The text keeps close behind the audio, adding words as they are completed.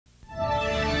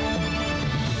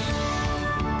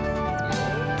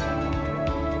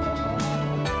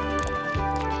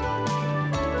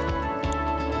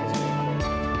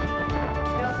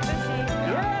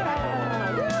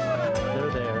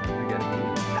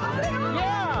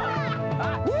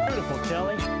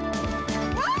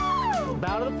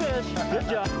fish. Good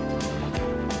job.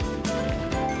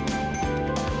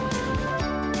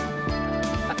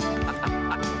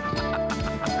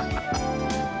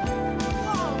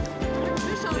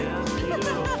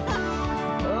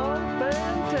 Oh,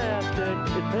 fantastic.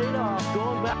 It paid off.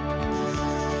 Going back.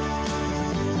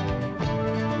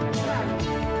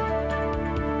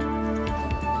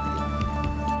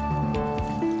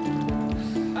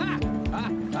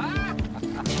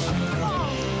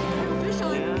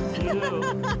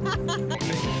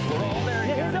 We're all there.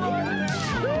 Here's all right.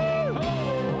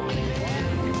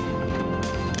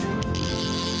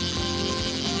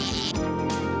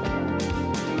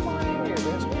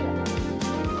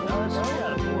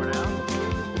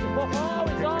 Oh,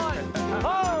 it's on!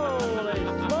 Holy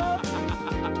smokes!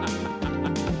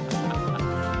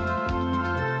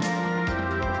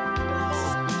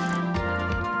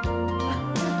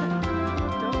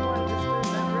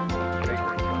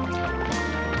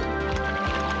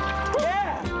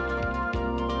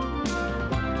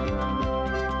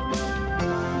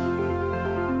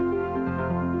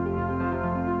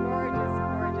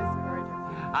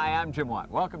 Hi, I'm Jim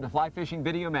Watt. Welcome to Fly Fishing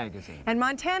Video Magazine. And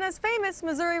Montana's famous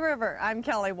Missouri River. I'm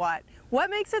Kelly Watt. What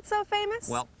makes it so famous?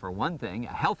 Well, for one thing,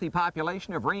 a healthy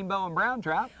population of rainbow and brown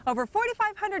trout. Over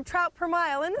 4,500 trout per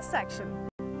mile in this section.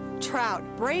 Trout,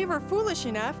 brave or foolish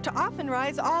enough to often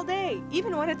rise all day,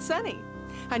 even when it's sunny.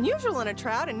 Unusual in a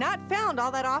trout and not found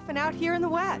all that often out here in the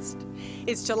West.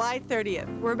 It's July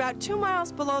 30th. We're about 2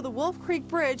 miles below the Wolf Creek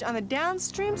Bridge on the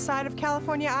downstream side of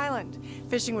California Island,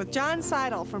 fishing with John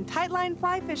Seidel from Tightline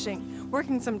Fly Fishing,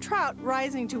 working some trout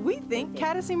rising to, we think,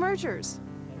 caddis emergers.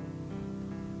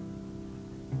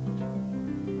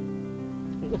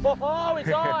 Oh,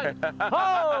 it's on!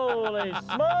 Holy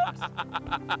smokes!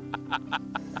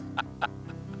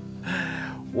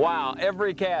 Wow,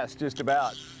 every cast just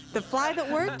about. The fly that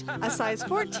worked, a size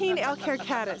 14 elk hair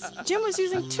caddis. Jim was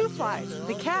using 2 flies,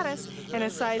 the caddis and a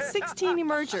size 16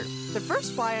 emerger. The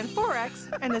first fly on 4X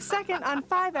and the second on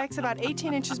 5X about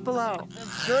 18 inches below.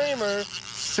 Dreamer.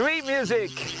 Sweet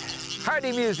music,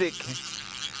 hearty music.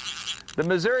 The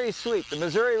Missouri Sweep, the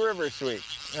Missouri River Sweep.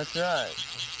 That's right.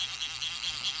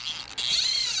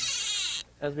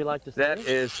 As we like to say. That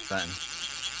is fun.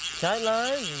 Tight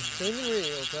lines and spin the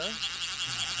reels, huh?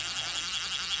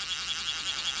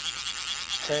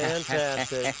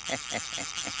 Fantastic.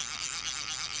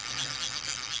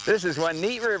 This is one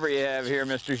neat river you have here,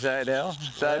 Mr. Seidel.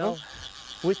 Well,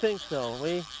 we think so.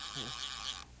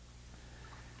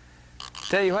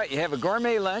 Tell you what, you have a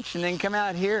gourmet lunch and then come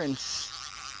out here and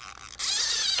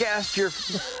cast your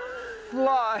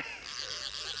fly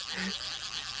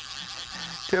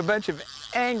to a bunch of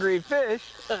angry fish.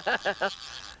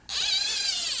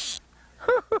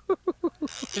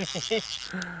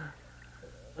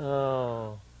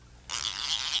 Oh.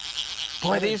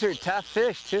 Boy, these are tough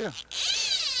fish, too.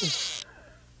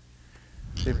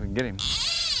 See if we can get him.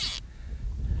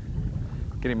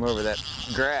 Get him over that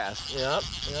grass. Yep.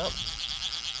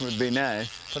 Would be nice.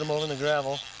 Put him over in the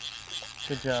gravel.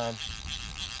 Good job.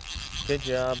 Good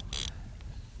job.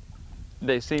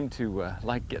 They seem to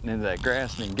like getting into that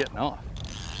grass and then getting off.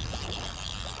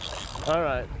 All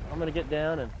right, I'm gonna get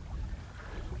down and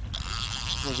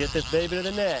we'll get this baby to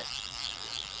the net.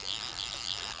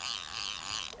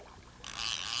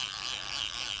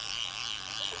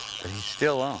 But he's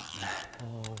still on.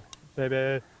 Oh,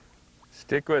 baby.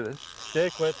 Stick with us.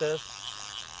 Stick with us.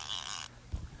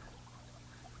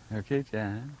 Okay,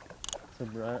 John. It's a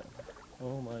bright,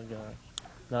 oh my gosh.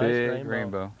 Nice Big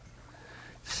rainbow.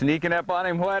 Sneaking up on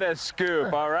him, what a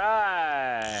scoop, all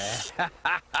right.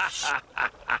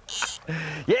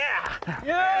 Yeah! Yeah!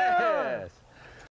 Yes!